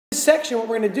this section, what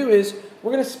we're going to do is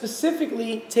we're going to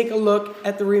specifically take a look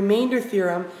at the remainder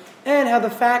theorem and how the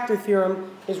factor theorem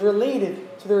is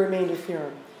related to the remainder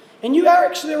theorem. And you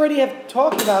actually already have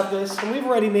talked about this, and we've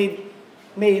already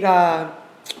made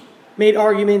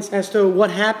arguments as to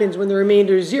what happens when the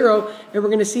remainder is 0, and we're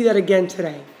going to see that again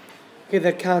today. Okay,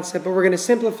 that concept, but we're going to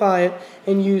simplify it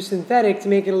and use synthetic to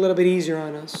make it a little bit easier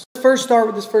on us. Let's first start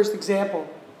with this first example.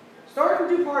 Start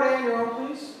and do part A on your own,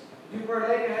 please. Do part A,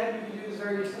 go ahead, you can do this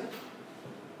very easily.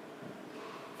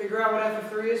 Figure out what f of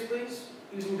 3 is, please,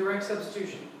 using direct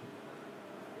substitution.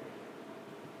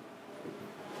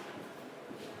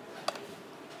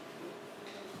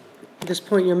 At this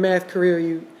point in your math career,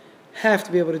 you have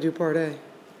to be able to do part A.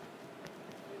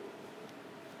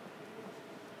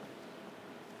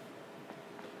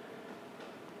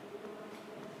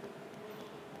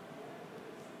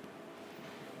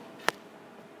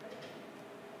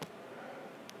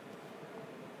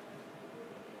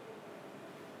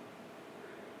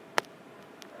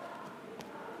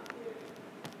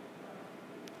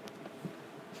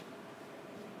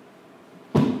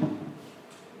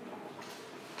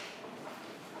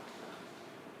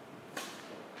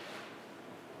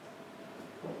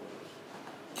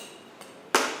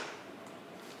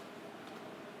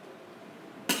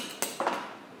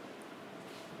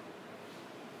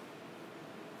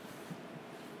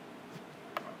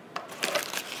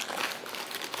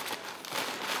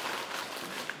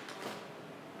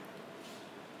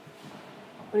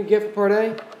 What do you get for part A?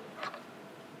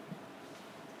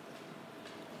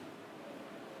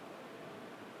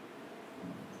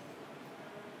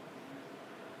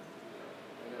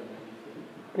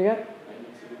 What do you got?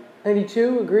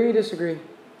 92. Agree, disagree?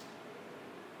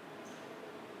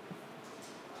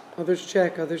 Others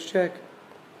check, others check.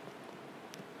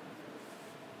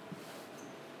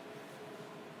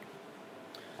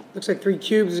 Looks like 3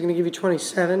 cubes is going to give you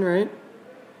 27, right?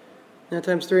 Now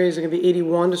times 3 is going to be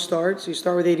 81 to start. So you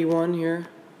start with 81 here.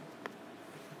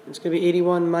 It's going to be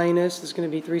 81 minus, it's going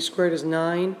to be 3 squared is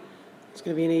 9. It's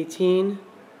going to be an 18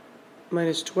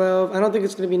 minus 12. I don't think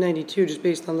it's going to be 92 just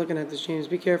based on looking at this, James.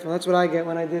 Be careful. That's what I get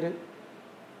when I did it.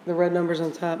 The red numbers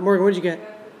on top. Morgan, what did you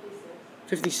get?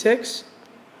 56?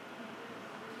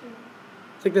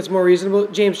 I think that's more reasonable.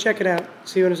 James, check it out.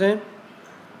 See what I'm saying?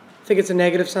 I think it's a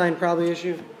negative sign probably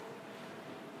issue.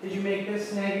 Did you make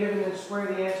this negative and then square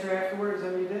the answer afterwards? Is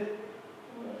that what you did?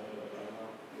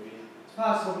 It's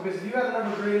possible because if you have a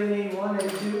number greater than 81,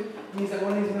 92, it means that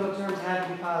one of these middle terms had to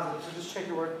be positive. So just check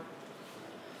your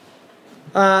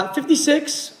work.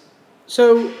 56.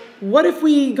 So what if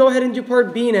we go ahead and do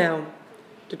part B now?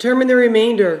 Determine the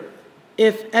remainder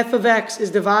if f of x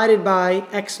is divided by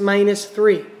x minus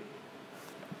 3.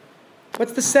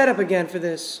 What's the setup again for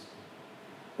this?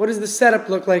 What does the setup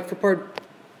look like for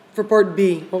part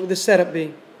B? What would the setup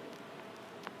be?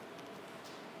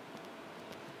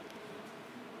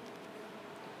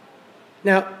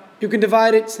 Now, you can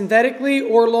divide it synthetically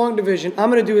or long division. I'm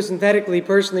going to do it synthetically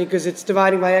personally because it's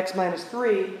dividing by x minus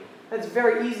 3. That's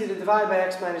very easy to divide by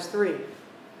x minus 3.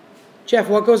 Jeff,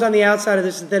 what goes on the outside of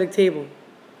the synthetic table?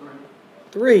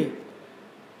 3.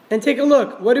 And take a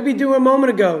look. What did we do a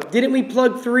moment ago? Didn't we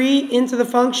plug 3 into the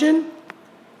function?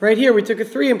 Right here, we took a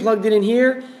 3 and plugged it in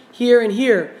here, here, and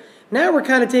here. Now we're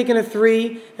kind of taking a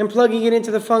 3 and plugging it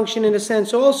into the function in a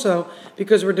sense also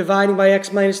because we're dividing by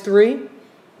x minus 3.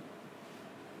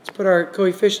 Let's put our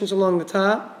coefficients along the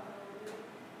top.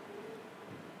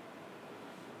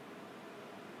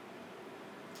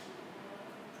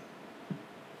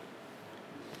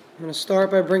 I'm going to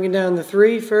start by bringing down the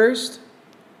 3 first.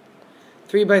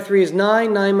 3 by 3 is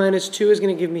 9. 9 minus 2 is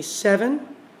going to give me 7.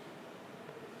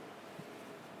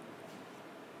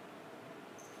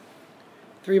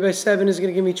 3 by 7 is going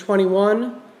to give me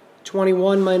 21.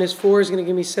 21 minus 4 is going to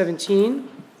give me 17.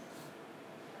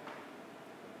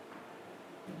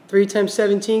 3 times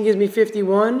 17 gives me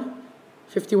 51.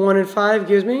 51 and 5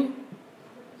 gives me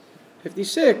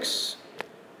 56.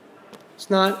 It's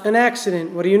not an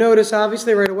accident. What do you notice,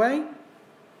 obviously, right away?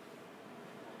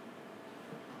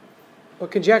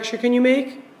 What conjecture can you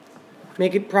make?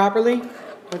 Make it properly.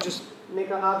 Don't just make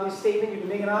an obvious statement. You can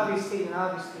make an obvious statement,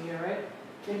 obviously, here, right?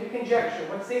 Make a conjecture.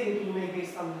 What statement can you make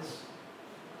based on this?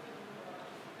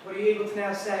 What are you able to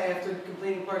now say after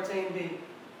completing parts A and B?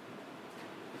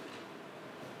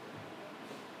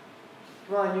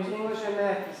 Come on, use English and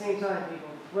math at the same time, people.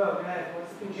 Bro, go ahead.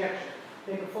 What's the conjecture?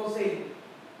 Make a full statement.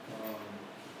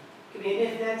 It could be an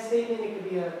if-then statement. It could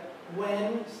be a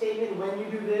when statement. When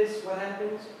you do this, what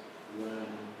happens? When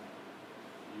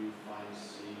you find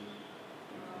C,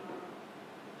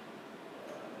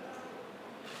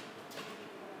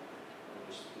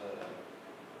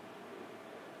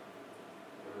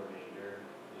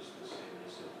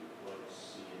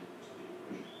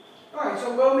 All right,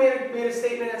 so Will made a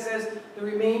statement that says the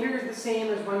remainder is the same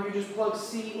as when you just plug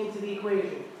C into the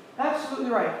equation.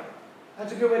 Absolutely right.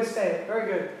 That's a good way to say it.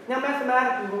 Very good. Now,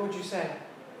 mathematically, what would you say?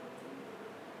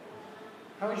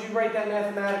 How would you write that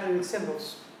mathematically with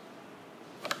symbols?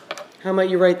 How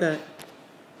might you write that?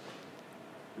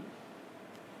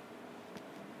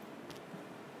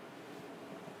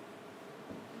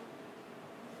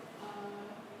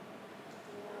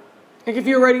 Like if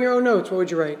you were writing your own notes, what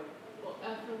would you write? Well,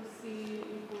 f of c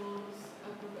equals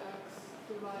f of x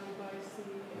divided by c,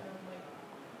 and like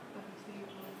f of c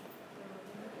equals the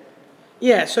remainder.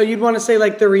 Yeah, so you'd want to say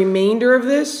like the remainder of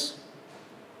this.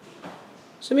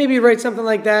 So maybe you write something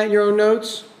like that in your own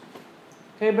notes.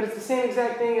 Okay, but it's the same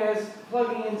exact thing as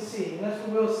plugging in C. And that's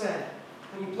what Will said.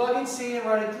 When you plug in C and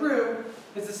run it through,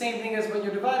 it's the same thing as when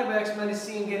you're dividing by x minus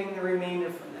c and getting the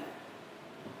remainder from that.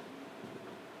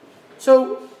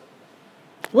 So,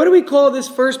 what do we call this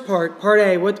first part, part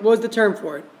A? What was the term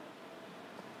for it?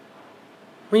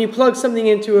 When you plug something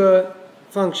into a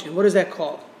function, what is that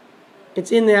called?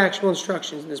 It's in the actual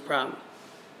instructions in this problem.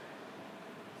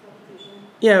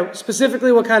 Yeah,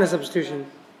 specifically what kind of substitution?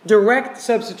 Direct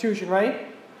substitution, right?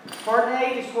 Part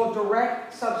A is called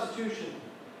direct substitution.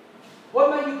 What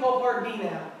might you call part B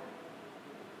now?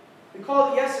 We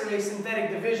called it yesterday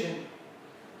synthetic division.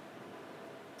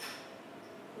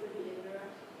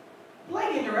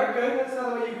 Like indirect, good. That's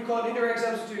another way you could call it indirect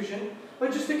substitution.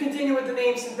 But just to continue with the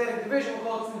name synthetic division, we'll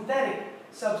call it synthetic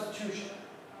substitution.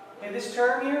 Okay, this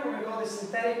term here, we're going to call this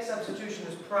synthetic substitution,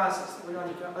 this process that we're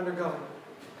undergoing.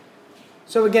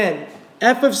 So again,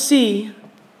 f of c,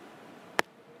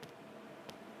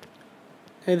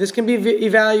 okay, this can be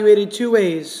evaluated two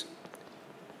ways,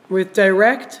 with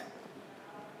direct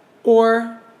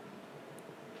or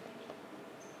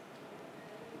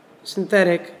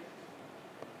synthetic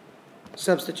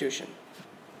substitution.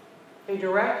 Okay,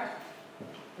 direct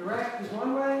is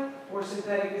one way, or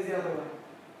synthetic is the other way.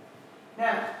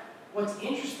 Now, what's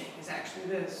interesting is actually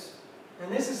this.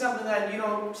 And this is something that you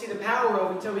don't see the power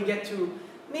of until we get to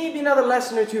maybe another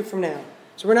lesson or two from now.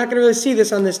 So we're not going to really see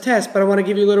this on this test, but I want to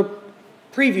give you a little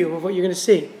preview of what you're going to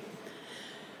see.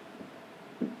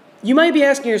 You might be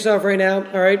asking yourself right now,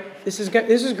 all right, this is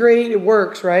great, it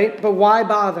works, right? But why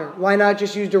bother? Why not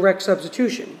just use direct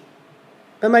substitution?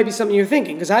 That might be something you're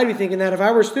thinking, because I'd be thinking that if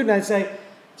I were a student, I'd say,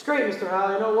 it's great, Mr.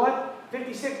 Howell, you know what?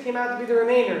 56 came out to be the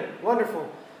remainder. Wonderful.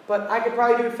 But I could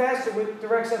probably do it faster with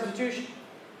direct substitution.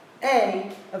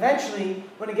 Eventually,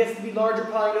 when it gets to be larger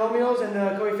polynomials and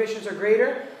the coefficients are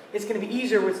greater, it's going to be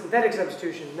easier with synthetic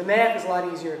substitution. The math is a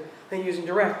lot easier than using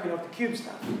direct. You don't have to cube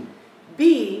stuff.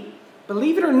 B,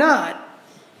 believe it or not,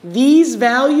 these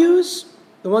values,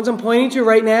 the ones I'm pointing to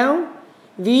right now,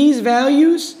 these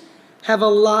values have a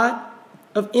lot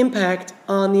of impact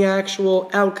on the actual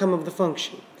outcome of the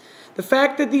function. The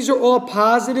fact that these are all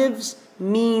positives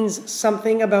means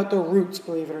something about the roots,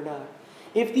 believe it or not.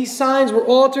 If these signs were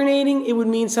alternating, it would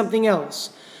mean something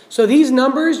else. So these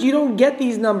numbers, you don't get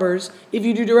these numbers if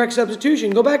you do direct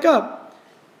substitution. Go back up.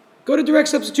 Go to direct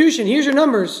substitution. Here's your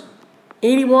numbers.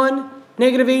 81,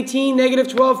 negative 18, negative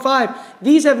 12, 5.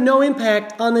 These have no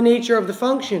impact on the nature of the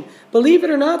function. Believe it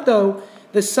or not, though,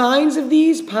 the signs of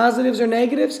these, positives or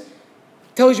negatives,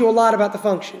 tells you a lot about the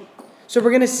function. So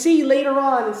we're going to see later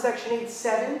on in section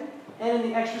 8.7 and in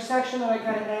the extra section that I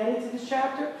kind of added to this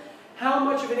chapter, how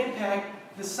much of an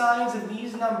impact the signs of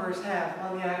these numbers have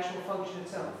on the actual function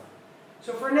itself.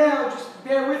 So for now, just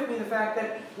bear with me the fact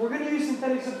that we're going to use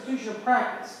synthetic substitution in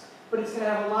practice, but it's going to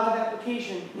have a lot of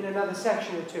application in another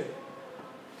section or two.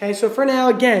 Okay, so for now,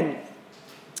 again,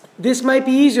 this might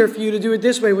be easier for you to do it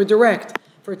this way with direct.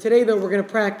 For today, though, we're going to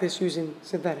practice using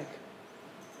synthetic.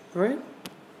 All right?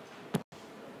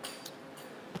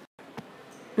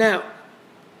 Now,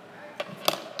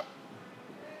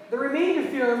 the remainder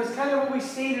theorem is kind of what we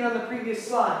stated on the previous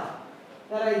slide.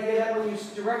 That idea that when you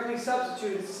directly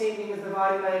substitute, it's the same thing as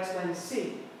dividing by x minus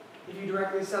c. If you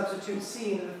directly substitute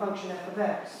c into the function f of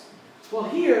x. Well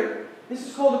here, this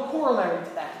is called a corollary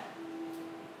to that.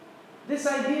 This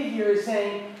idea here is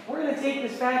saying, we're going to take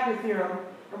this factor theorem,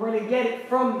 and we're going to get it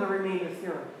from the remainder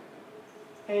theorem.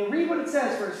 And read what it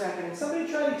says for a second, and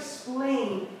somebody try to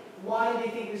explain why they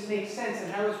think this makes sense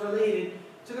and how it's related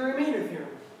to the remainder theorem.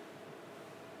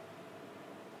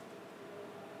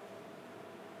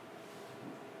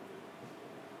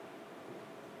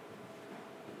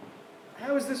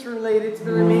 How is this related to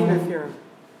the remainder theorem?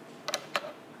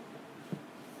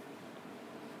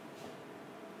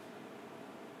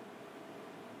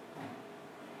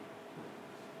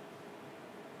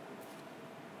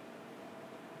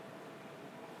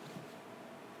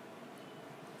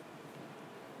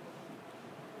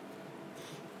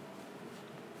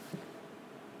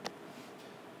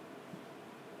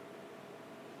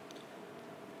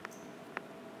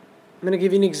 I'm going to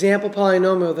give you an example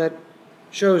polynomial that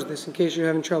shows this in case you're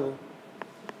having trouble.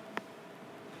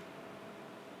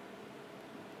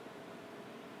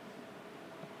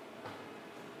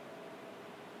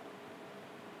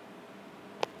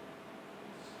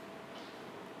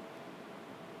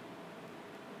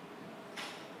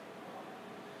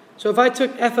 So if I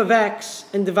took f of x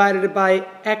and divided it by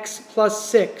x plus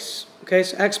 6, okay,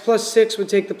 so x plus 6 would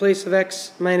take the place of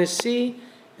x minus c,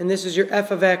 and this is your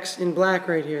f of x in black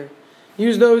right here.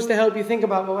 Use those to help you think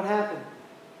about what would happen.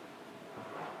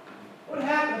 What would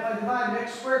happen if I divided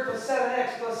x squared plus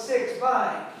 7x plus 6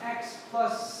 by x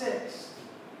plus 6?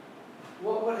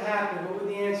 What would happen? What would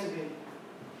the answer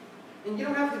be? And you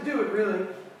don't have to do it, really.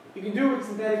 You can do it with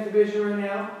synthetic division right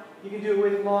now. You can do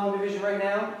it with long division right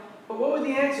now. But what would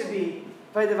the answer be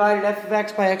if I divided f of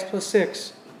x by x plus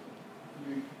 6?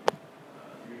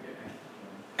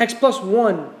 X plus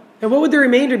 1. And what would the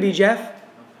remainder be, Jeff?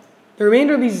 The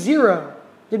remainder would be 0.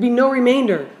 There'd be no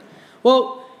remainder.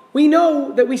 Well, we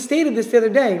know that we stated this the other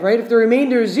day, right? If the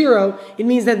remainder is 0, it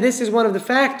means that this is one of the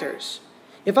factors.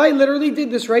 If I literally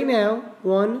did this right now,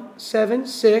 1, 7,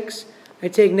 6, I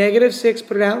take negative 6,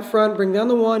 put it out in front, bring down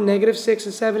the 1, negative 6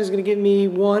 and 7 is going to give me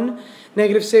 1,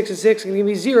 negative 6 and 6 is going to give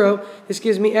me 0. This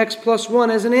gives me x plus 1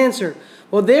 as an answer.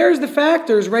 Well, there's the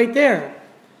factors right there.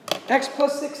 X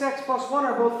plus 6, x plus 1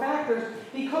 are both factors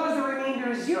because the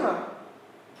remainder is 0.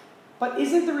 But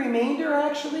isn't the remainder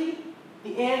actually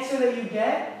the answer that you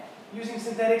get using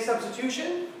synthetic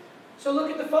substitution? So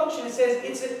look at the function. It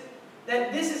says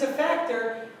that this is a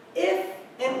factor if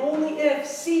and only if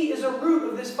c is a root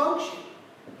of this function.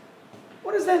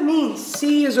 What does that mean,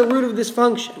 c is a root of this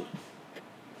function?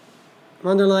 I'm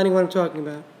underlining what I'm talking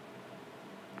about.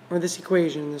 Or this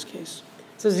equation in this case.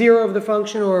 It's a 0 of the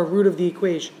function or a root of the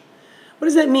equation. What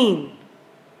does that mean?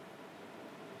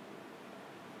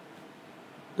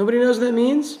 Nobody knows what that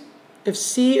means? If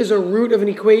c is a root of an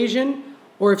equation,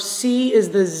 or if c is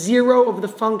the 0 of the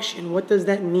function, what does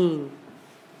that mean?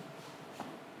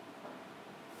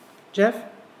 Jeff?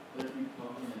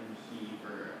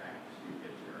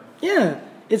 Yeah,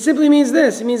 it simply means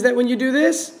this. It means that when you do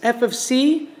this, f of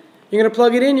c, you're going to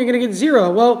plug it in, you're going to get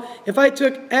 0. Well, if I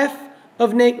took f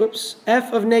of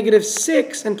negative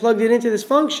 6 and plugged it into this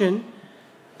function,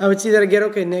 I would see that I get,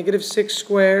 okay, negative 6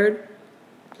 squared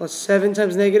plus 7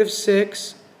 times negative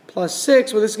 6 plus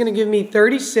 6. Well, this is going to give me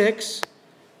 36,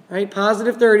 right?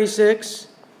 Positive 36.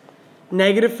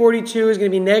 Negative 42 is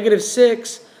going to be negative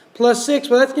 6 plus 6.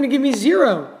 Well, that's going to give me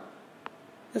 0.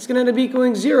 That's going to end up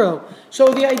equaling 0.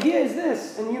 So the idea is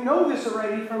this, and you know this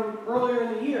already from earlier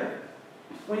in the year.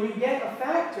 When you get a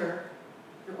factor,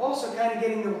 you're also kind of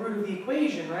getting the root of the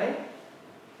equation, right?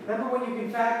 Remember when you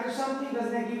can factor something,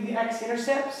 doesn't that give you the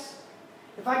x-intercepts?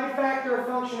 If I could factor a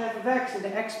function f of x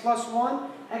into x plus 1,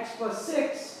 x plus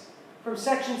 6, from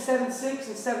section 7.6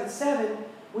 and 7.7,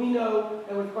 we know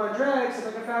that with quadratics, if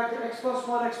I can factor x plus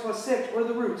 1, x plus 6, what are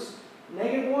the roots?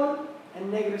 Negative 1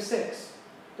 and negative 6.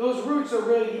 Those roots are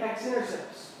really the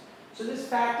x-intercepts. So this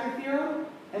factor theorem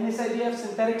and this idea of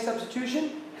synthetic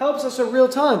substitution helps us a real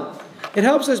ton. It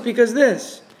helps us because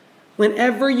this,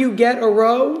 whenever you get a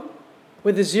row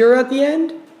with a 0 at the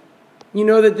end, you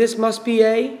know that this must be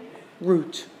a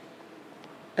root.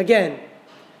 Again,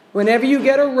 whenever you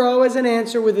get a row as an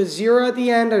answer with a 0 at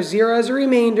the end or 0 as a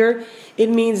remainder, it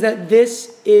means that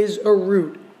this is a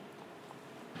root.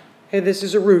 Okay, this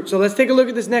is a root. So let's take a look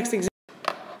at this next example.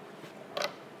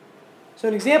 So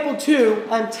in example 2,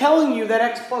 I'm telling you that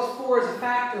x plus 4 is a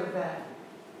factor of that.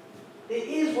 It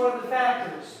is one of the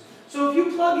factors. So if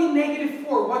you plug in negative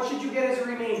 4, what should you get as a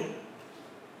remainder?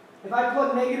 If I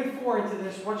plug negative 4 into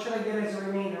this, what should I get as a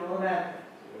remainder automatically?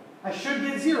 I should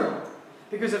get 0.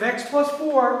 Because if x plus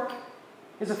 4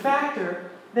 is a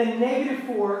factor, then negative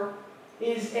 4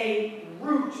 is a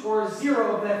root or a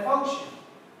 0 of that function.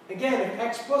 Again, if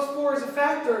x plus 4 is a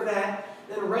factor of that,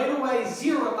 then right away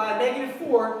negative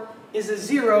 4 is a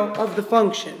 0 of the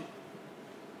function.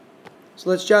 So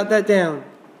let's jot that down.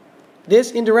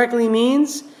 This indirectly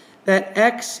means that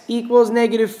x equals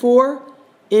negative 4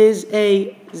 is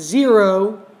a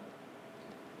 0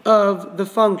 of the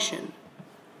function.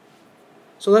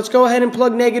 So let's go ahead and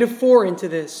plug negative 4 into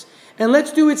this. And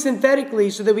let's do it synthetically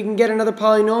so that we can get another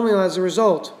polynomial as a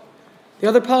result. The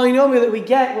other polynomial that we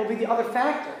get will be the other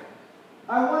factor.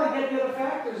 I want to get the other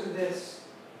factors of this.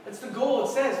 That's the goal.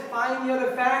 It says find the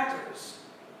other factors.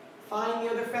 Find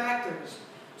the other factors.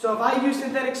 So if I use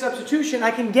synthetic substitution, I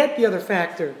can get the other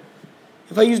factor.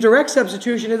 If I use direct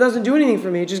substitution, it doesn't do anything for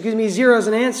me. It just gives me 0 as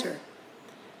an answer.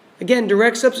 Again,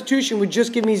 direct substitution would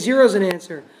just give me 0 as an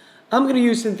answer. I'm going to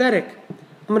use synthetic.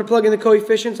 I'm going to plug in the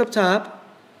coefficients up top.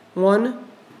 1,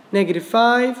 negative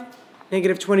 5,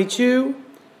 negative 22,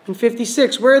 and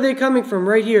 56. Where are they coming from?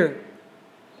 Right here.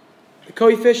 The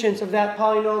coefficients of that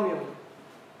polynomial.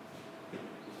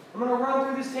 I'm going to run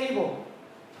through this table.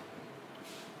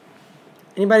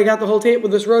 Anybody got the whole table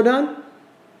with this row done?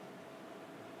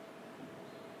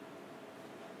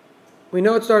 We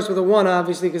know it starts with a 1,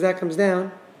 obviously, because that comes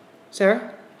down.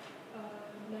 Sarah?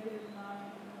 Negative 9,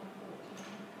 14.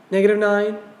 Negative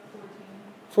 9,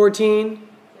 14,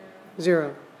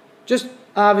 0. Just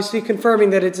obviously confirming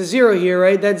that it's a 0 here,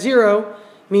 right? That 0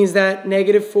 means that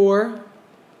negative 4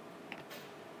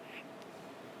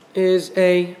 is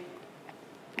a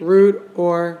root,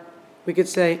 or we could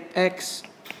say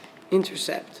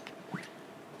x-intercept.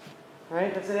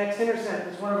 Right? That's an x-intercept.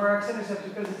 It's one of our x-intercepts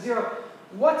because it's 0.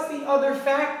 What's the other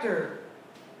factor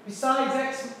besides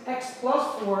x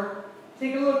plus 4?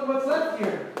 Take a look at what's left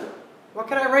here. What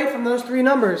can I write from those three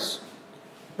numbers?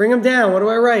 Bring them down. What do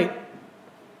I write?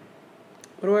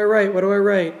 What do I write? What do I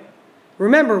write?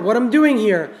 Remember what I'm doing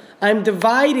here. I'm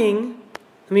dividing.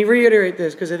 Let me reiterate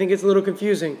this because I think it's a little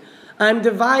confusing. I'm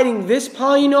dividing this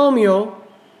polynomial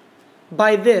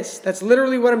by this. That's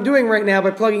literally what I'm doing right now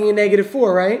by plugging in negative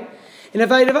 4, right? And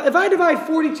if I divide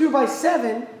 42 by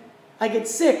 7, I get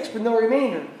 6 with no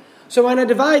remainder. So when I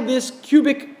divide this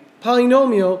cubic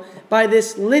polynomial by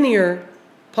this linear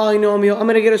polynomial, I'm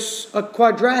going to get a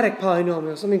quadratic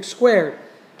polynomial, something squared.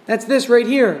 That's this right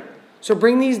here. So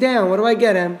bring these down. What do I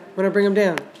get, Em, when I bring them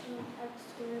down? X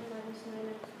squared minus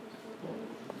 9x plus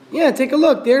 14. Yeah, take a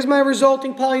look. There's my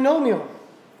resulting polynomial.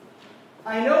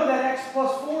 I know that x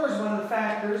plus 4 is one of the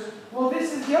factors. Well,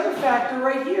 this is the other factor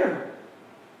right here.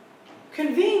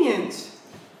 Convenient.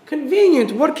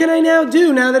 Convenient. What can I now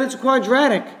do now that it's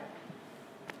quadratic?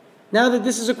 Now that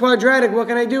this is a quadratic, what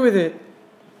can I do with it?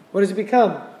 What does it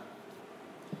become?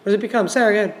 What does it become?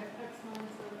 Sarah, go ahead. X minus 7, x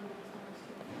minus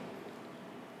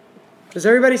 2. Does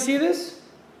everybody see this?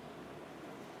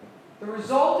 The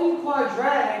resulting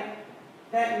quadratic,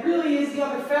 that really is the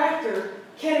other factor,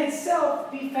 can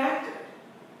itself be factored.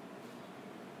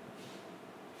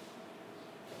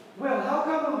 Well, how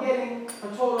come I'm getting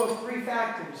a total of 3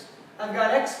 factors? I've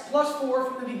got x plus 4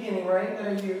 from the beginning, right, that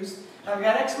I used. I've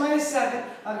got x minus 7.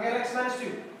 I've got x minus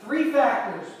 2. 3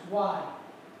 factors. Why?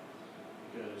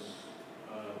 Because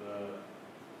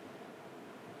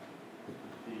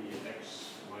the x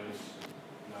minus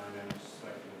 9m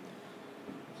second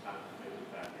is not a big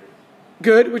factor.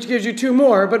 Good, which gives you 2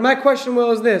 more. But my question,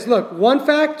 Will, is this. Look, 1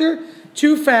 factor,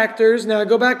 2 factors. Now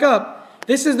go back up.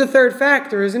 This is the 3rd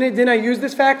factor, isn't it? Didn't I use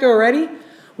this factor already?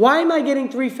 Why am I getting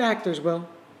 3 factors, Will?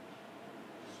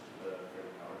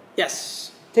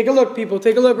 Yes. Take a look, people.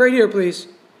 Take a look right here, please.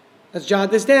 Let's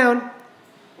jot this down.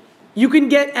 You can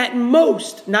get at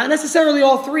most, not necessarily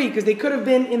all 3, because they could have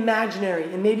been imaginary,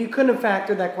 and maybe you couldn't have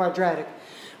factored that quadratic.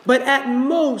 But at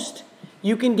most,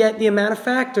 you can get the amount of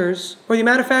factors, or the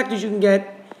amount of factors you can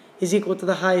get is equal to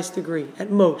the highest degree, at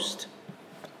most.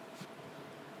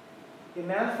 The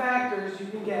amount of factors you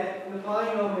can get from the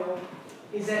polynomial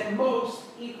is at most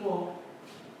equal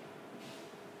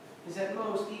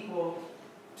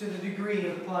to the degree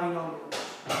of the polynomial.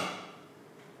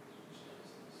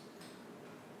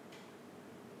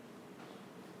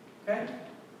 Okay?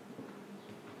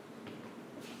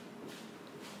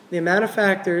 The amount of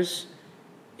factors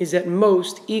is at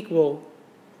most equal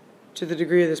to the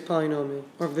degree of this polynomial,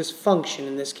 or of this function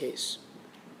in this case.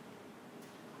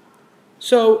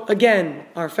 So again,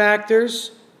 our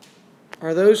factors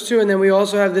are those 2, and then we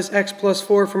also have this x plus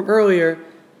 4 from earlier.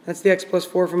 That's the x plus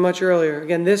 4 from much earlier.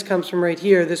 Again, this comes from right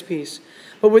here, this piece.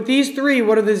 But with these 3,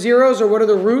 what are the zeros, or what are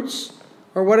the roots?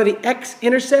 Or what are the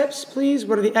x-intercepts, please?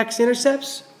 What are the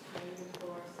x-intercepts?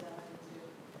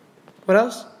 What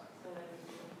else?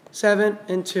 7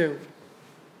 and 2.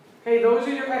 Okay, those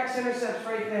are your x-intercepts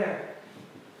right there.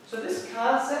 So this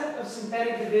concept of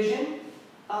synthetic division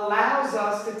allows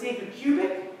us to take a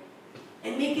cubic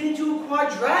and make it into a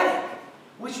quadratic,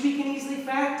 which we can easily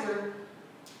factor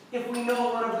if we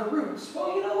know one of the roots.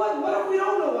 Well, you know what? What if we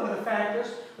don't know one of the factors?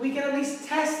 We can at least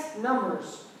test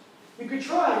numbers. You could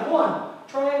try 1.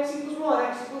 Try x equals 1,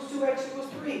 x equals 2, x equals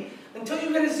 3. Until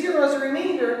you get a 0 as a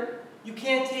remainder, you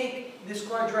can't take this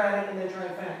quadratic and then try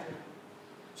and factor.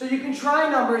 So you can try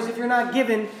numbers if you're not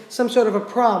given some sort of a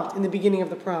prompt in the beginning of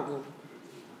the problem.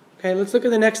 Okay, let's look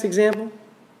at the next example.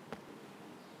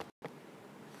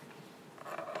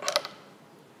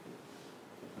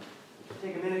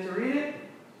 Take a minute to read it.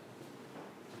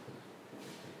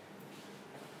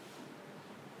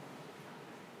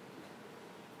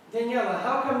 Daniela,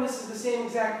 how come this is the same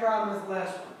exact problem as the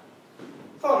last one?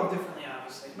 Thought of differently,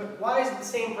 obviously, but why is it the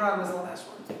same problem as the last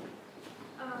one?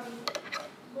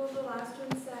 Well, the last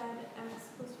one said x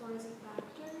plus 4 is a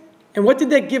factor. And what did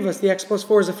that give us, the x plus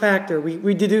 4 is a factor?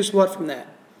 We deduced what from that?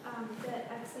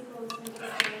 That x equals negative 0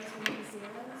 is one of the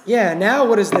zeros. Yeah, now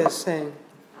what is this saying?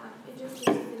 It just gives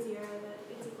you the 0 that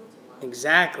it's equal to 1.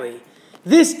 Exactly.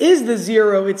 This is the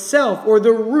 0 itself, or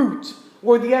the root,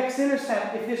 or the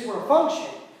x-intercept if this were a function.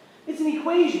 It's an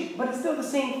equation, but it's still the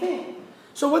same thing.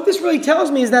 So what this really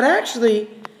tells me is that actually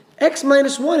x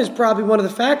minus 1 is probably one of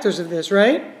the factors of this,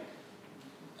 right?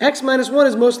 X minus 1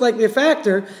 is most likely a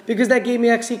factor because that gave me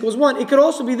x equals 1. It could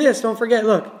also be this. Don't forget,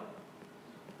 look.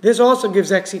 This also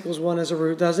gives x equals 1 as a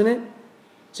root, doesn't it?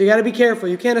 So you got to be careful.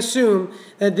 You can't assume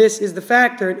that this is the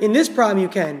factor. In this problem, you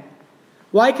can.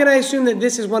 Why can I assume that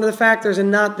this is one of the factors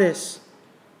and not this?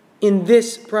 In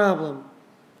this problem.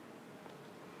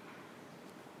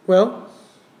 Well?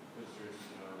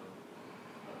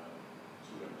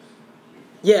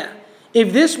 Yeah.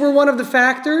 If this were one of the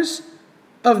factors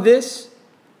of this,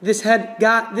 this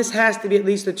has to be at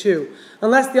least a 2.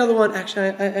 Unless the other one, actually,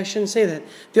 I shouldn't say that.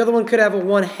 The other one could have a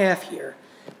 1/2 here.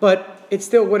 But it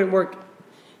still wouldn't work.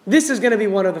 This is going to be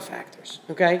one of the factors,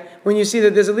 okay? When you see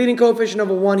that there's a leading coefficient of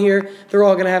a 1 here, they're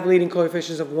all going to have leading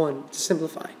coefficients of 1, to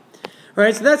simplify. All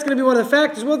right, so that's going to be one of the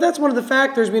factors. Well, that's one of the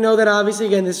factors. We know that, obviously,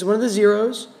 again, this is one of the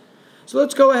zeros. So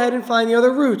let's go ahead and find the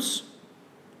other roots.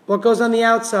 What goes on the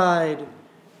outside?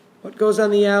 What goes on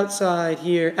the outside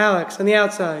here? Alex, on the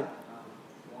outside.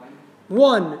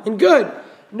 1. And good.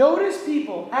 Notice,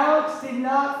 people, Alex did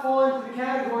not fall into the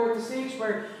category of mistakes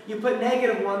where you put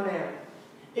 -1 there.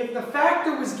 If the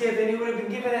factor was given, it would have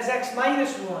been given as x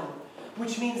minus 1,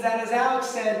 which means that, as Alex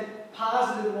said,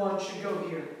 positive 1 should go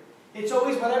here. It's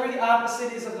always whatever the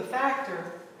opposite is of the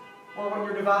factor, or what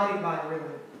you're dividing by,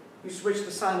 really. You switch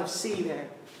the sign of C there.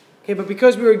 Okay, but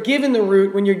because we were given the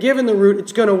root, when you're given the root,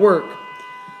 it's going to work.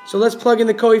 So let's plug in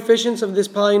the coefficients of this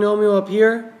polynomial up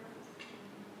here.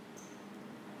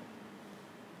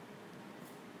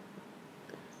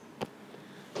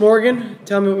 Morgan,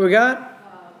 tell me what we got.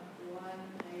 1,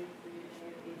 8, 3, 8,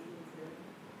 18, 0.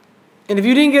 And if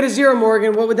you didn't get a 0,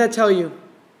 Morgan, what would that tell you?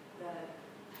 That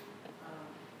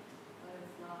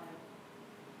it's not.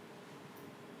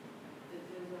 It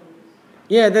is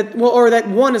a root. Yeah, or that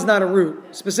 1 is not a root,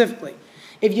 specifically.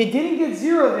 If you didn't get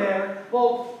 0 there,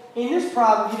 well, in this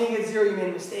problem, if you didn't get 0, you made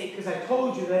a mistake, because I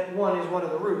told you that 1 is one of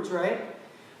the roots, right?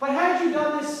 But had you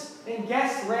done this and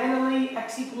guessed randomly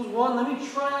x equals 1, let me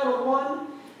try out a 1,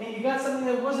 and you got something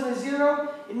that wasn't a 0,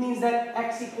 it means that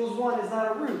x equals 1 is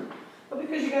not a root. But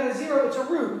because you got a 0, it's a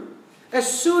root. As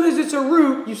soon as it's a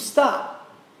root, you stop.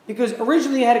 Because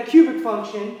originally you had a cubic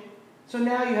function, so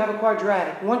now you have a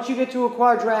quadratic. Once you get to a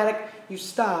quadratic, you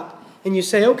stop. And you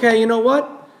say, okay, you know what?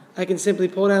 I can simply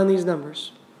pull down these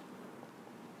numbers.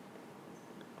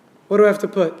 What do I have to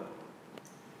put?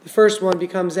 The first one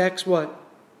becomes x what?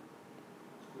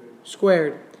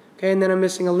 Squared. Okay, and then I'm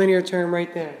missing a linear term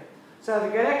right there. So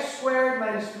I've got x squared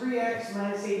minus 3x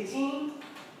minus 18.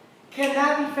 Can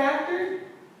that be factored?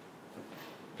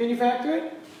 Can you factor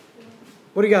it?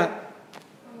 What do you got?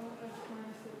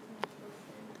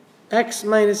 X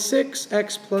minus 6,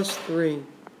 x plus 3.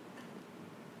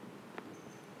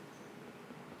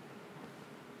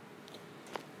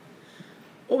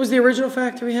 What was the original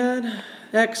factor we had?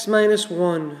 X minus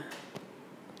 1.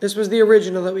 This was the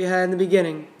original that we had in the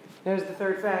beginning. There's the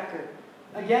third factor.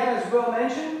 Again, as Will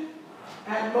mentioned,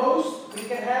 at most, we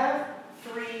can have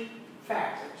 3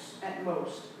 factors. At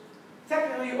most.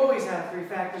 Technically, you always have 3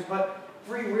 factors, but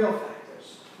 3 real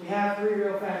factors. We have 3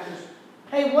 real factors.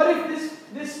 Hey, what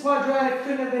if this quadratic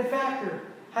couldn't have been factored?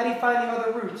 How do you find the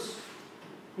other roots?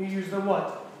 You use the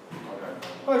what?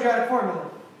 Quadratic formula.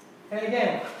 And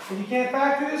again, if you can't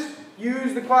factor this,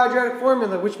 use the quadratic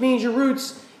formula, which means your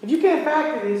roots, if you can't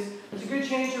factor this, there's a good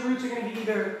chance your roots are going to be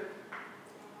either,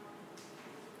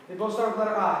 they both start with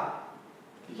letter I.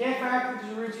 If you can't factor,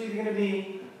 your roots are either going to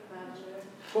be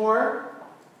or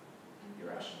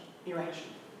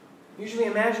irrational. Usually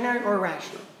imaginary or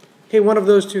irrational. Okay, one of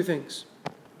those 2 things.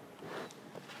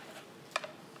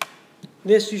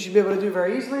 This you should be able to do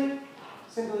very easily.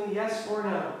 Simply yes or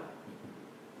no.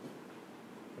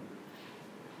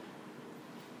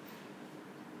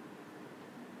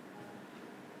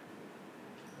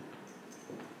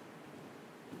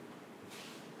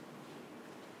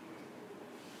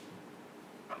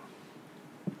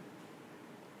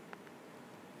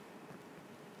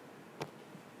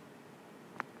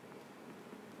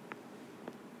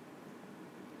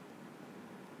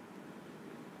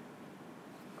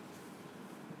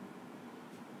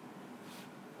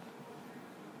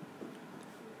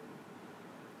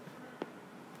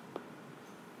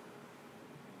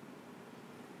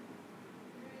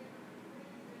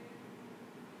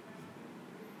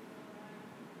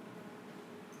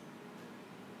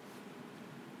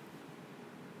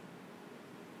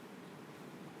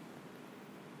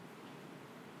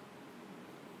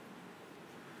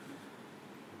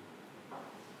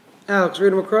 Alex,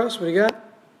 read them across. What do you got?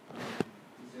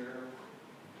 0,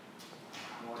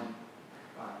 1,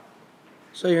 5.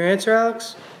 So your answer,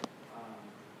 Alex?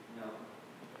 No,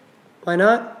 Why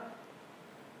not?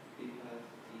 because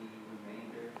the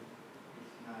remainder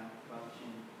is not function,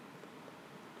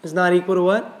 Is not equal to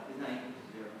what? is not equal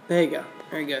to 0. There you go.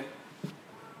 Very good.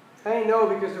 I know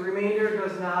because the remainder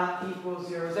does not equal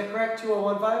 0. Is that correct?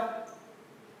 2015?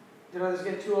 Did others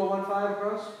get 2015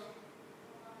 across?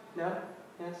 No?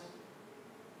 Yes?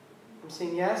 I'm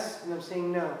saying yes, and I'm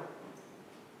saying no.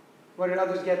 What did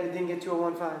others get that didn't get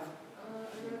 2015? I got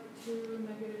 2, -8, 17,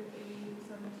 and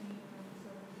 17.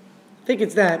 I think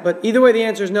it's that, but either way the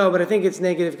answer is no, but I think it's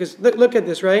negative because look at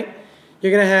this, right?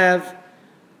 You're going to have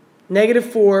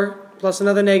 -4 plus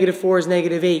another -4 is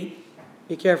 -8.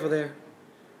 Be careful there.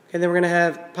 And then we're going to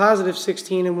have positive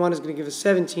 16 and 1 is going to give us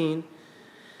 17.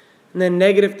 And then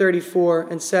 -34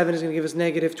 and 7 is going to give us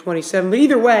 -27. But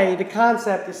either way, the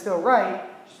concept is still right.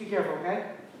 Just be careful, okay?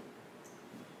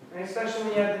 And especially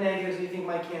when you have the negatives that you think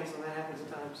might cancel. That happens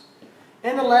at times.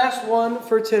 And the last one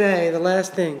for today, the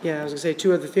last thing. Yeah, I was going to say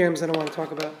 2 other theorems I don't want to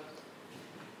talk about.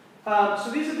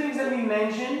 So these are things that we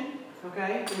mentioned,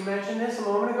 okay? We mentioned this a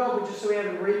moment ago, but just so we have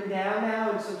it written down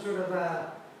now in some sort of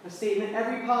a statement.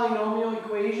 Every polynomial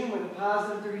equation with a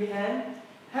positive degree n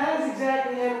has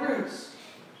exactly n roots.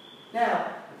 Now,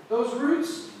 those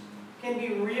roots can be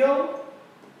real,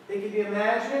 they can be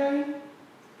imaginary.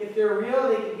 If they're real,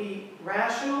 they can be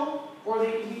rational, or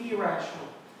they can be irrational.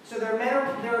 So there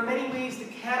are many ways to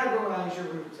categorize your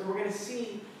roots, and we're going to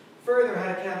see further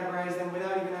how to categorize them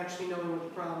without even actually knowing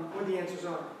what the answers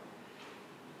are.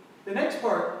 The next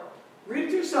part, read it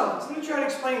to yourself. I'm going to try to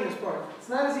explain this part. It's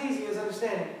not as easy as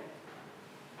understanding.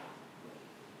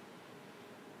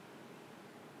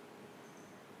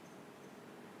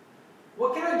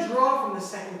 What can I draw from the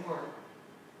second part?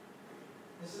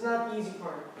 This is not the easy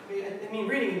part. I mean,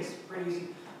 reading is pretty easy.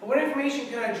 But what information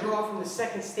can I draw from the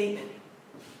second statement?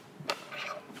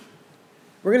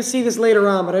 We're going to see this later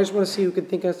on, but I just want to see who can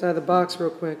think outside the box real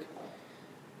quick.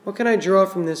 What can I draw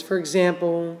from this? For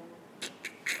example,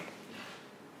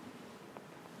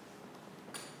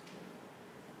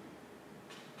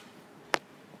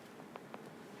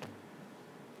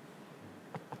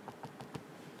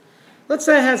 let's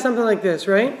say I had something like this,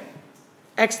 right?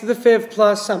 X to the 5th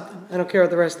plus something. I don't care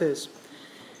what the rest is.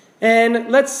 And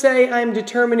let's say I'm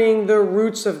determining the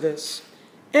roots of this.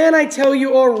 And I tell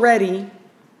you already,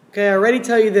 okay, I already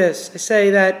tell you this. I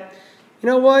say that, you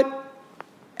know what?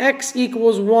 X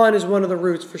equals 1 is one of the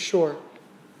roots for sure.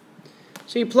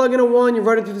 So you plug in a 1, you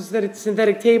run it through the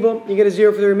synthetic table, you get a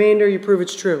 0 for the remainder, you prove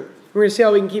it's true. We're going to see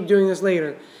how we can keep doing this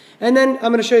later. And then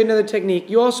I'm going to show you another technique.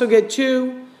 You also get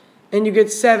 2 and you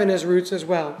get 7 as roots as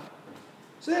well.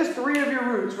 So there's 3 of your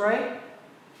roots, right?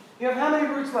 You have how many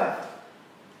roots left?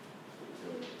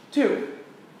 2.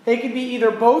 They could be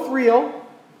either both real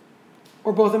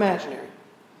or both imaginary.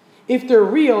 If they're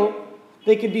real,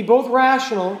 they could be both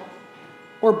rational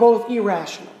or both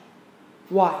irrational.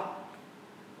 Why?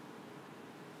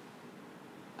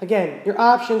 Again, your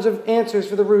options of answers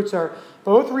for the roots are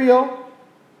both real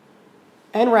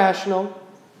and rational,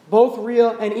 both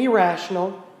real and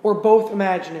irrational, or both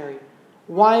imaginary.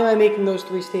 Why am I making those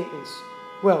 3 statements?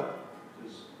 Well,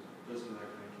 Doesn't that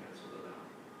kind of cancel them out?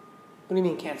 what do you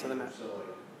mean cancel them out? So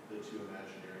like the 2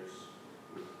 imaginaries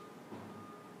would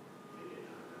make it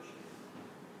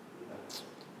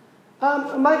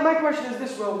non-imaginary. My question is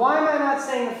this, Will. Why am I not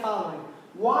saying the following?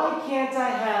 Why can't I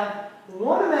have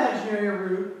one imaginary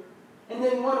root and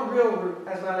then one real root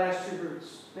as my last 2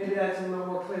 roots? Maybe that's a little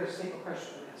more clear statement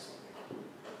question I'm asking.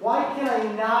 Why can I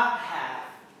not have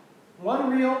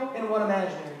one real and one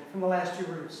imaginary from the last 2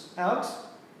 roots? Alex?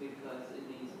 Because it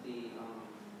needs the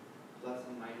plus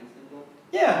and minus symbol.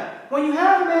 Yeah. When you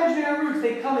have imaginary roots,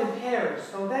 they come in pairs,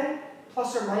 don't they?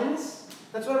 Plus or minus?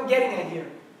 That's what I'm getting at here.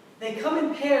 They come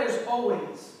in pairs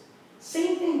always.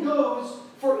 Same thing goes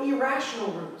for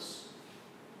irrational roots.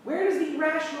 Where does the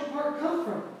irrational part come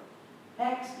from?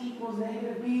 X equals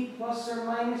 -b plus or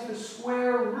minus the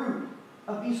square root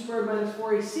of b squared minus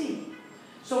 4ac.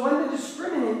 So when the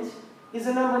discriminant is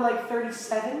a number like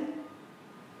 37,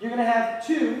 you're going to have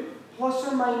 2 plus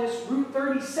or minus root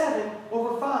 37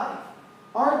 over 5.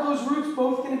 Aren't those roots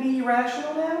both going to be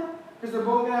irrational now? Because they're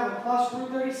both going to have a plus root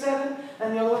 37,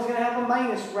 and the other one's going to have a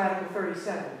minus radical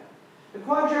 37. The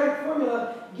quadratic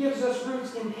formula gives us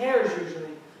roots in pairs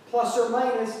usually. Plus or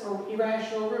minus an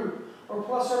irrational root, or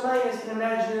plus or minus an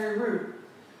imaginary root.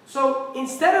 So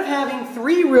instead of having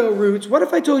 3 real roots, what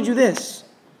if I told you this?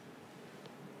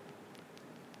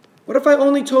 What if I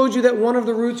only told you that one of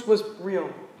the roots was real?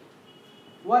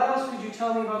 What else could you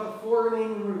tell me about the 4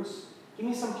 remaining roots? Give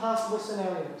me some possible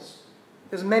scenarios.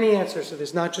 There's many answers to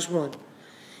this, not just one.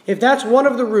 If that's one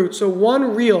of the roots, so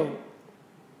one real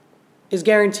is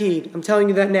guaranteed, I'm telling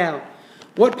you that now.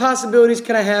 What possibilities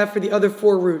can I have for the other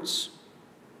 4 roots?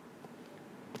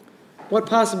 What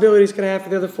possibilities can I have for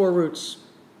the other 4 roots?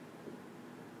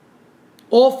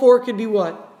 All 4 could be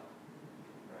what?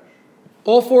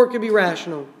 All 4 could be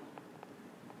rational.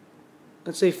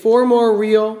 Let's say 4 more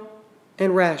real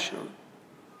and rational.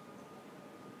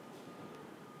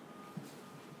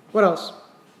 What else?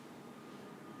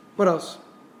 What else?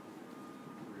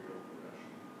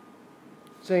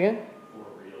 Say again?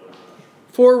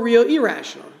 4 real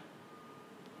irrational.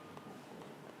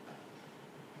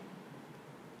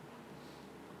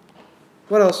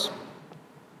 What else?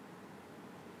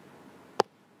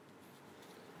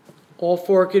 All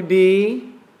 4 could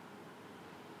be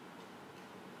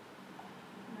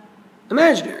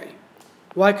imaginary.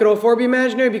 Why could all 4 be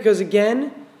imaginary? Because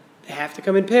again, they have to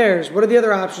come in pairs. What are the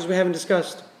other options we haven't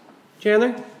discussed?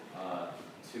 Chandler?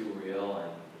 2 real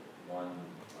and one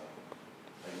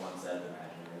set of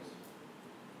imaginaries.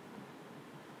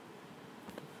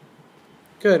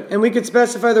 Good. And we could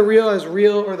specify the real as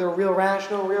real or the real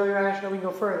rational, real irrational. We can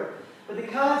go further. But the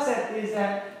concept is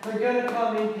that they're going to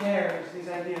come in pairs, these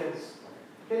ideas.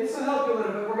 Okay, this will help you a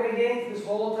little bit. We're going to get into this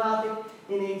whole topic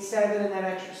in 8.7 in that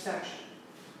extra section.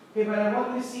 Okay, but I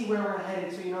want you to see where we're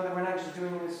headed so you know that we're not just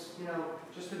doing this,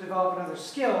 just to develop another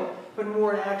skill, but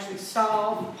more to actually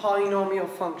solve polynomial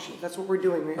functions. That's what we're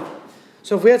doing here.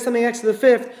 So if we had something x to the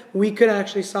 5th, we could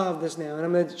actually solve this now. And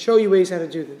I'm going to show you ways how to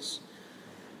do this.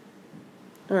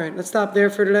 All right, let's stop there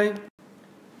for today.